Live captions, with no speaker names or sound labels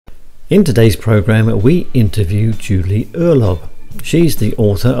In today's program, we interview Julie Urlaub. She's the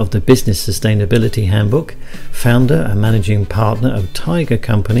author of the Business Sustainability Handbook, founder and managing partner of Tiger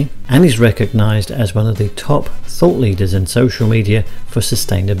Company, and is recognized as one of the top thought leaders in social media for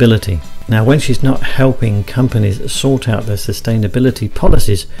sustainability. Now, when she's not helping companies sort out their sustainability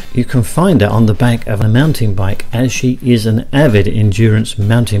policies, you can find her on the back of a mountain bike, as she is an avid endurance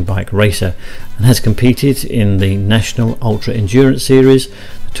mountain bike racer and has competed in the National Ultra Endurance Series,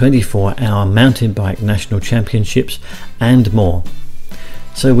 24-hour mountain bike national championships, and more.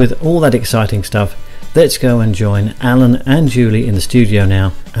 So with all that exciting stuff, let's go and join Alan and Julie in the studio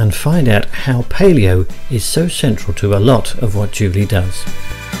now and find out how paleo is so central to a lot of what Julie does.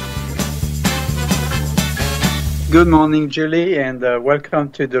 Good morning, Julie, and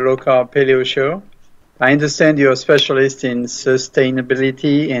welcome to the Low Carb Paleo Show. I understand you're a specialist in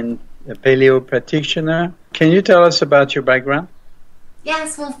sustainability and a paleo practitioner. Can you tell us about your background?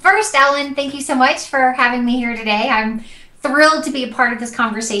 Yes, well, first, Alan, thank you so much for having me here today. I'm thrilled to be a part of this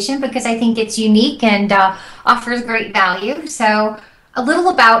conversation because I think it's unique and offers great value. So a little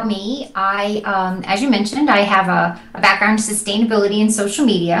about me. As you mentioned, I have a background in sustainability and social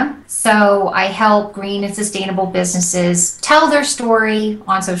media. So I help green and sustainable businesses tell their story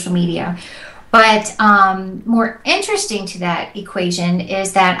on social media. But more interesting to that equation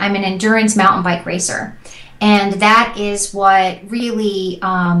is that I'm an endurance mountain bike racer. And that is what really,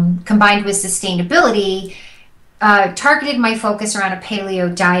 combined with sustainability, targeted my focus around a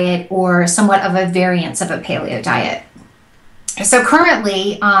paleo diet or somewhat of a variance of a paleo diet. So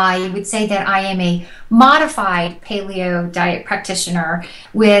currently, I would say that I am a modified paleo diet practitioner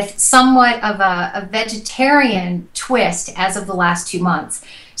with somewhat of a vegetarian twist as of the last 2 months.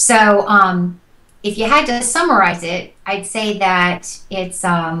 So if you had to summarize it, I'd say that it's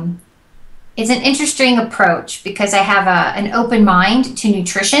an interesting approach because I have an open mind to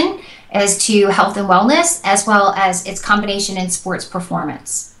nutrition as to health and wellness, as well as its combination in sports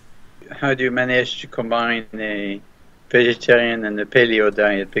performance. How do you manage to combine a vegetarian and a paleo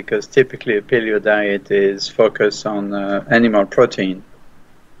diet? Because typically a paleo diet is focused on animal protein.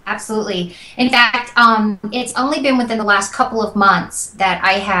 Absolutely. In fact, it's only been within the last couple of months that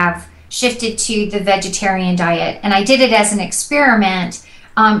I have shifted to the vegetarian diet. And I did it as an experiment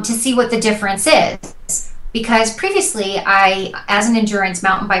to see what the difference is. Because previously, as an endurance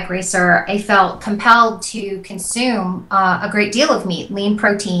mountain bike racer, I felt compelled to consume a great deal of meat, lean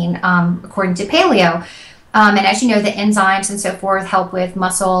protein, according to paleo. And as you know, the enzymes and so forth help with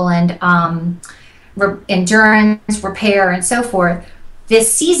muscle and endurance, repair, and so forth.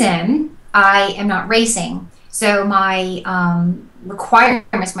 This season, I am not racing. So my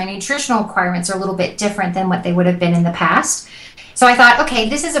requirements, my nutritional requirements are a little bit different than what they would have been in the past. So I thought, okay,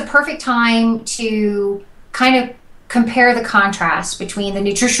 this is a perfect time to kind of compare the contrast between the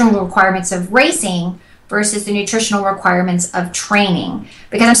nutritional requirements of racing versus the nutritional requirements of training.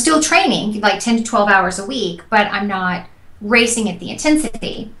 Because I'm still training like 10 to 12 hours a week, but I'm not racing at the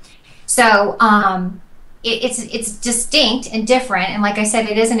intensity. So it's distinct and different. And like I said,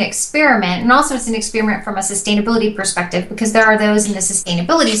 it is an experiment. And also it's an experiment from a sustainability perspective because there are those in the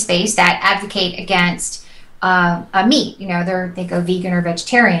sustainability space that advocate against meat. You know, they go vegan or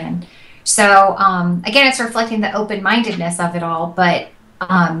vegetarian. So again, it's reflecting the open-mindedness of it all, but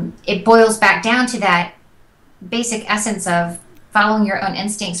it boils back down to that basic essence of following your own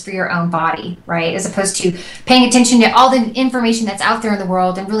instincts for your own body, right? As opposed to paying attention to all the information that's out there in the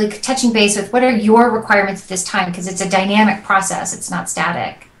world and really touching base with what are your requirements at this time, because it's a dynamic process, it's not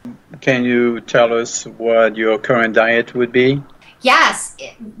static. Can you tell us what your current diet would be? Yes.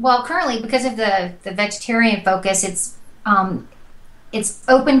 Well, currently, because of the vegetarian focus, it's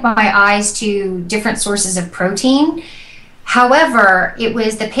opened my eyes to different sources of protein. However, it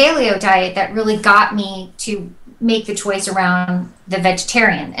was the paleo diet that really got me to make the choice around the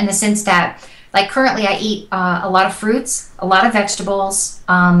vegetarian, in the sense that, like, currently I eat a lot of fruits, a lot of vegetables,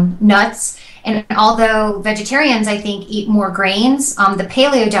 nuts, and although vegetarians, I think, eat more grains, the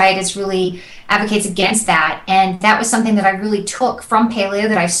paleo diet is really advocates against that, and that was something that I really took from paleo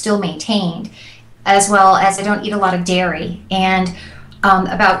that I've still maintained, as well as I don't eat a lot of dairy. And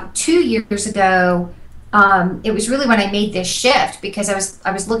about 2 years ago, it was really when I made this shift, because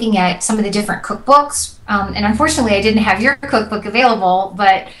I was looking at some of the different cookbooks, and unfortunately I didn't have your cookbook available,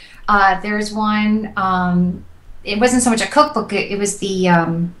 but there's one, it wasn't so much a cookbook, it was the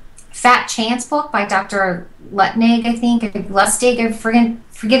Fat Chance book by Dr. Lustig, I think, I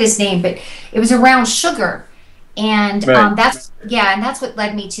forget his name, but it was around sugar, and right. That's what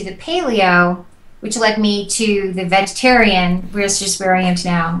led me to the paleo, which led me to the vegetarian, which is where I am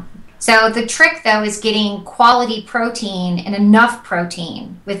now. So the trick, though, is getting quality protein and enough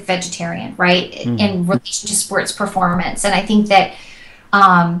protein with vegetarian, right, in relation to sports performance. And I think that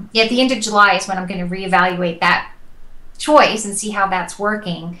at the end of July is when I'm going to reevaluate that choice and see how that's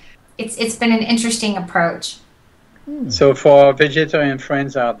working. It's been an interesting approach. So for our vegetarian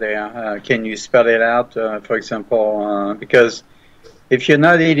friends out there, can you spell it out, for example, because if you're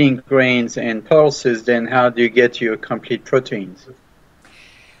not eating grains and pulses, then how do you get your complete proteins?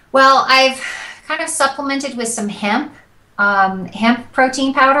 Well, I've kind of supplemented with some hemp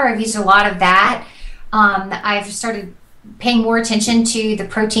protein powder. I've used a lot of that. I've started paying more attention to the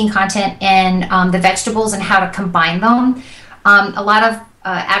protein content in the vegetables and how to combine them. A lot of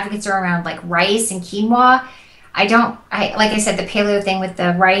advocates are around like rice and quinoa. Like I said, the paleo thing with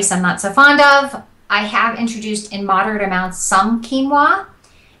the rice, I'm not so fond of. I have introduced in moderate amounts some quinoa.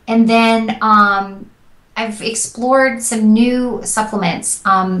 And then I've explored some new supplements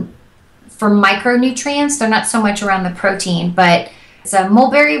for micronutrients. They're not so much around the protein, but it's a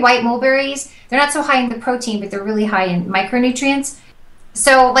mulberry, white mulberries. They're not so high in the protein, but they're really high in micronutrients.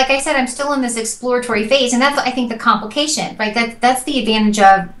 So like I said, I'm still in this exploratory phase, and that's, I think, the complication, right? That's the advantage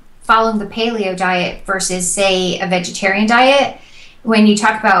of following the paleo diet versus, say, a vegetarian diet. When you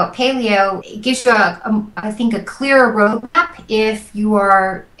talk about paleo, it gives you, I think, a clearer roadmap if you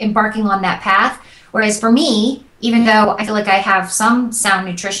are embarking on that path. Whereas for me, even though I feel like I have some sound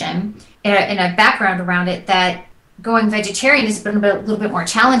nutrition and a background around it, that going vegetarian has been a little bit more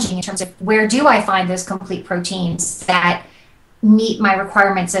challenging in terms of where do I find those complete proteins that meet my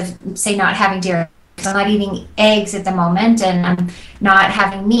requirements of, say, not having dairy. I'm not eating eggs at the moment, and I'm not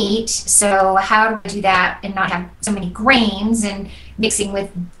having meat. So how do I do that and not have so many grains and mixing with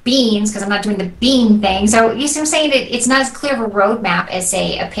beans, because I'm not doing the bean thing. So you see what I'm saying? It's not as clear of a roadmap as,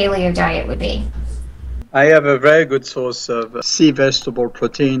 say, a paleo diet would be. I have a very good source of sea vegetable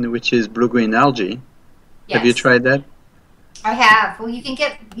protein, which is blue-green algae. Yes. Have you tried that? I have. Well, you can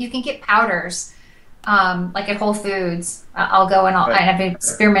get powders, like at Whole Foods. I'll go and I've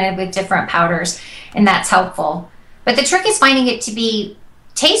experimented with different powders, and that's helpful. But the trick is finding it to be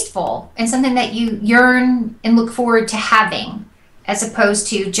tasteful and something that you yearn and look forward to having, as opposed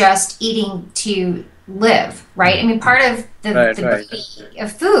to just eating to live, right? I mean, part of the beauty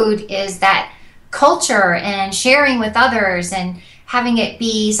of food is that culture and sharing with others and having it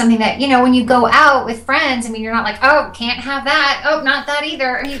be something that, you know, when you go out with friends, I mean, you're not like, oh, can't have that. Oh, not that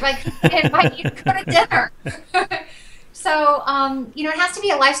either. I mean, like, invite you to go to dinner. So, you know, it has to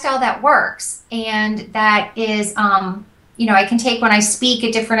be a lifestyle that works, and that is, you know, I can take when I speak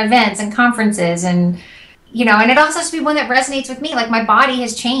at different events and conferences, and, you know, and it also has to be one that resonates with me. Like, my body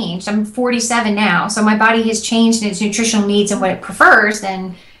has changed. I'm 47 now, so my body has changed in its nutritional needs and what it prefers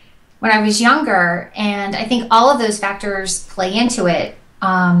than when I was younger. And I think all of those factors play into it,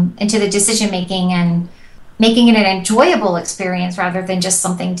 into the decision making and making it an enjoyable experience rather than just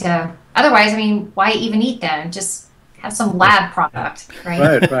something to, otherwise, I mean, why even eat them? Just have some lab product,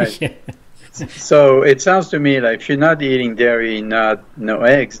 right? Right. Yeah. So it sounds to me like if you're not eating dairy, no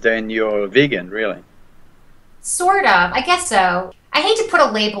eggs, then you're vegan, really. Sort of, I guess so. I hate to put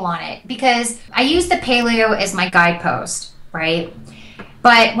a label on it because I use the paleo as my guidepost, right?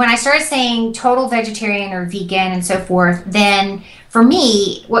 But when I started saying total vegetarian or vegan and so forth, then for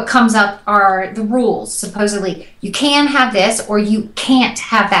me, what comes up are the rules. Supposedly, you can have this or you can't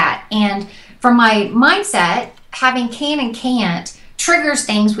have that. And for my mindset, having can and can't triggers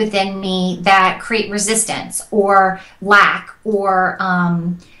things within me that create resistance or lack or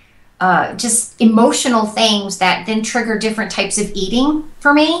just emotional things that then trigger different types of eating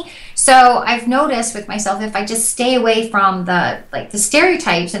for me. So I've noticed with myself, if I just stay away from the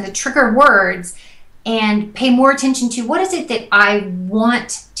stereotypes and the trigger words and pay more attention to what is it that I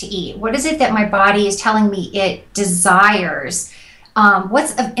want to eat? What is it that my body is telling me it desires?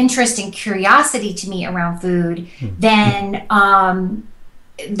 What's of interest and curiosity to me around food? Then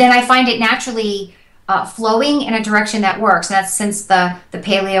I find it naturally flowing in a direction that works. And that's since the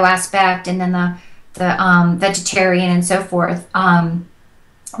paleo aspect and then the vegetarian and so forth.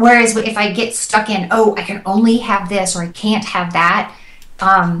 Whereas if I get stuck in, oh, I can only have this or I can't have that,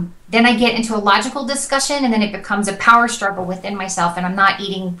 then I get into a logical discussion and then it becomes a power struggle within myself, and I'm not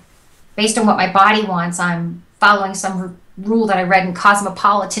eating based on what my body wants. I'm following some rule that I read in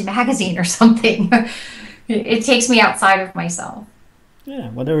Cosmopolitan magazine or something. It takes me outside of myself.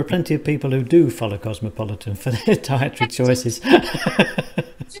 Yeah, well, there are plenty of people who do follow Cosmopolitan for their dietary choices.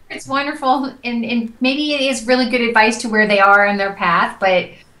 It's wonderful, and maybe it is really good advice to where they are in their path, but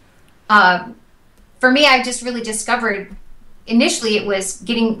for me, I've just really discovered, initially it was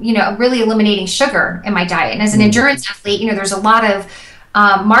getting, really eliminating sugar in my diet. And as an endurance athlete, there's a lot of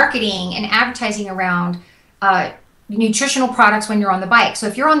marketing and advertising around nutritional products when you're on the bike. So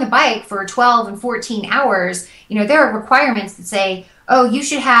if you're on the bike for 12 and 14 hours, there are requirements that say, oh, you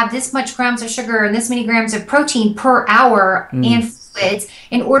should have this much grams of sugar and this many grams of protein per hour and fluids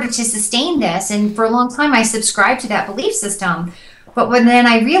in order to sustain this. And for a long time, I subscribed to that belief system. But what then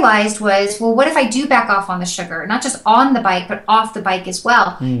I realized was, well, what if I do back off on the sugar, not just on the bike, but off the bike as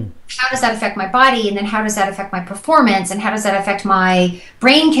well? How does that affect my body? And then how does that affect my performance? And how does that affect my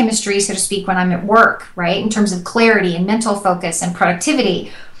brain chemistry, so to speak, when I'm at work, right? In terms of clarity and mental focus and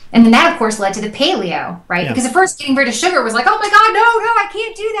productivity. And then that, of course, led to the paleo, right? Because at first getting rid of sugar was like, oh my God, no, I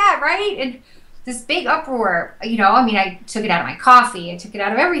can't do that, right? And this big uproar, I took it out of my coffee, I took it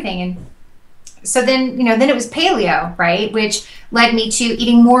out of everything. And so then, then it was paleo, right? Which led me to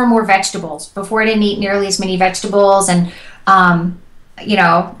eating more and more vegetables. Before I didn't eat nearly as many vegetables. And,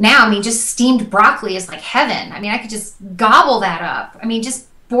 now, just steamed broccoli is like heaven. I could just gobble that up. Just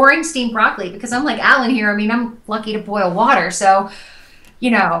boring steamed broccoli, because I'm like Alan here. I'm lucky to boil water. So,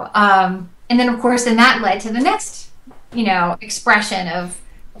 and then of course, then that led to the next, expression of,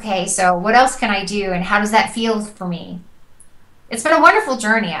 okay, so what else can I do? And how does that feel for me? It's been a wonderful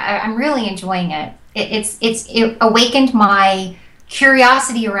journey. I'm really enjoying it. It awakened my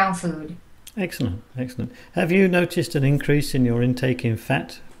curiosity around food. Excellent. Have you noticed an increase in your intake in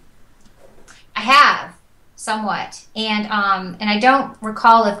fat? I have, somewhat. And I don't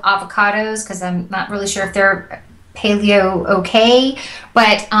recall if avocados, because I'm not really sure if they're paleo okay,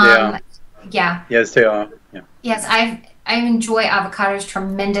 but yeah. Yes, they are. Yeah. Yes, I enjoy avocados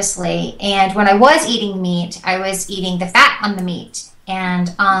tremendously. And when I was eating meat, I was eating the fat on the meat.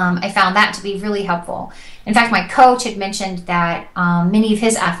 And I found that to be really helpful. In fact, my coach had mentioned that many of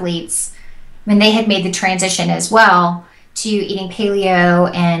his athletes, when they had made the transition as well to eating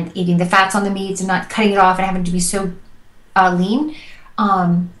paleo and eating the fats on the meats and not cutting it off and having to be so lean,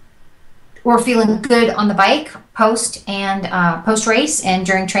 or feeling good on the bike post race and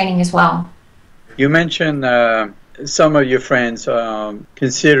during training as well. You mentioned some of your friends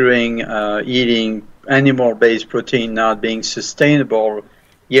considering eating animal-based protein not being sustainable,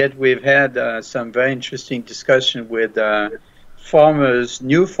 yet we've had some very interesting discussion with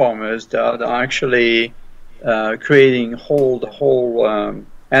new farmers that are actually creating the whole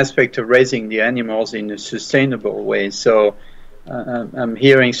aspect of raising the animals in a sustainable way. So I'm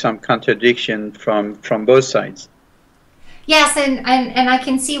hearing some contradiction from both sides. Yes, and I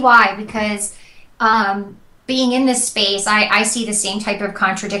can see why, because being in this space, I see the same type of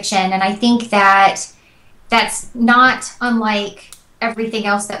contradiction, and I think that's not unlike everything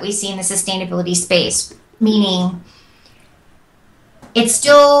else that we see in the sustainability space, meaning it's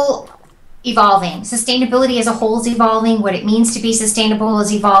still evolving. Sustainability as a whole is evolving. What it means to be sustainable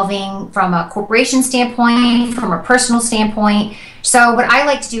is evolving from a corporation standpoint, from a personal standpoint. So what I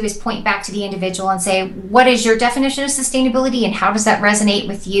like to do is point back to the individual and say, what is your definition of sustainability and how does that resonate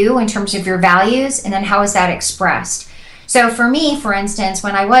with you in terms of your values? And then how is that expressed? So for me, for instance,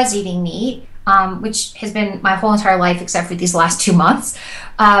 when I was eating meat, which has been my whole entire life except for these last 2 months,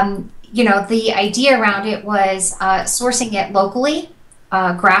 the idea around it was sourcing it locally.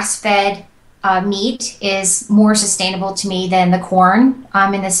 Grass-fed meat is more sustainable to me than the corn,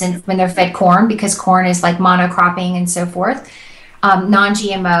 in the sense when they're fed corn, because corn is like monocropping and so forth.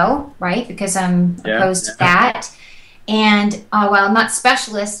 Non-GMO, right? Because I'm opposed to that. And while I'm not a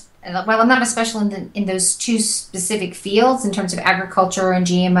specialist in those two specific fields in terms of agriculture and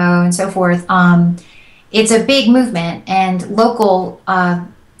GMO and so forth, it's a big movement, and local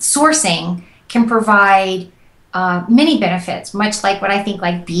sourcing can provide many benefits, much like what I think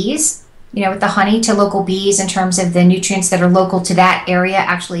like bees, with the honey to local bees in terms of the nutrients that are local to that area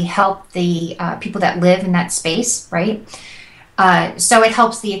actually help the people that live in that space, right? So it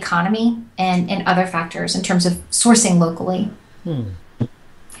helps the economy and other factors in terms of sourcing locally.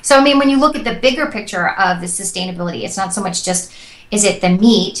 So, when you look at the bigger picture of the sustainability, it's not so much just, is it the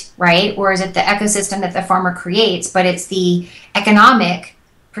meat, right? Or is it the ecosystem that the farmer creates, but it's the economic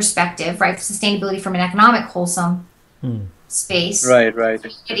perspective, right? Sustainability from an economic wholesome space, right,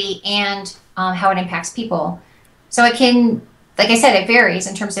 and how it impacts people. So it can, like I said, it varies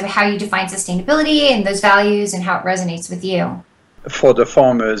in terms of how you define sustainability and those values and how it resonates with you. For the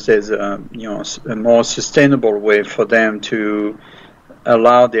farmers, there's a more sustainable way for them to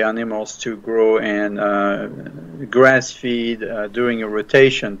allow the animals to grow and grass feed during a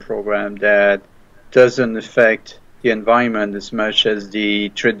rotation program that doesn't affect the environment as much as the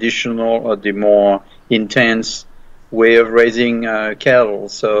traditional or the more intense way of raising cattle.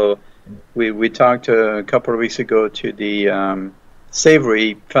 So we talked a couple of weeks ago to the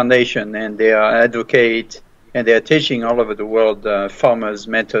Savory Foundation, and they advocate and they're teaching all over the world farmers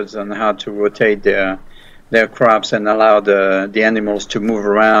methods on how to rotate their crops and allow the animals to move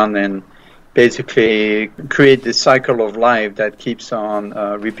around and basically create this cycle of life that keeps on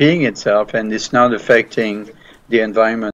repeating itself and is not affecting the environment.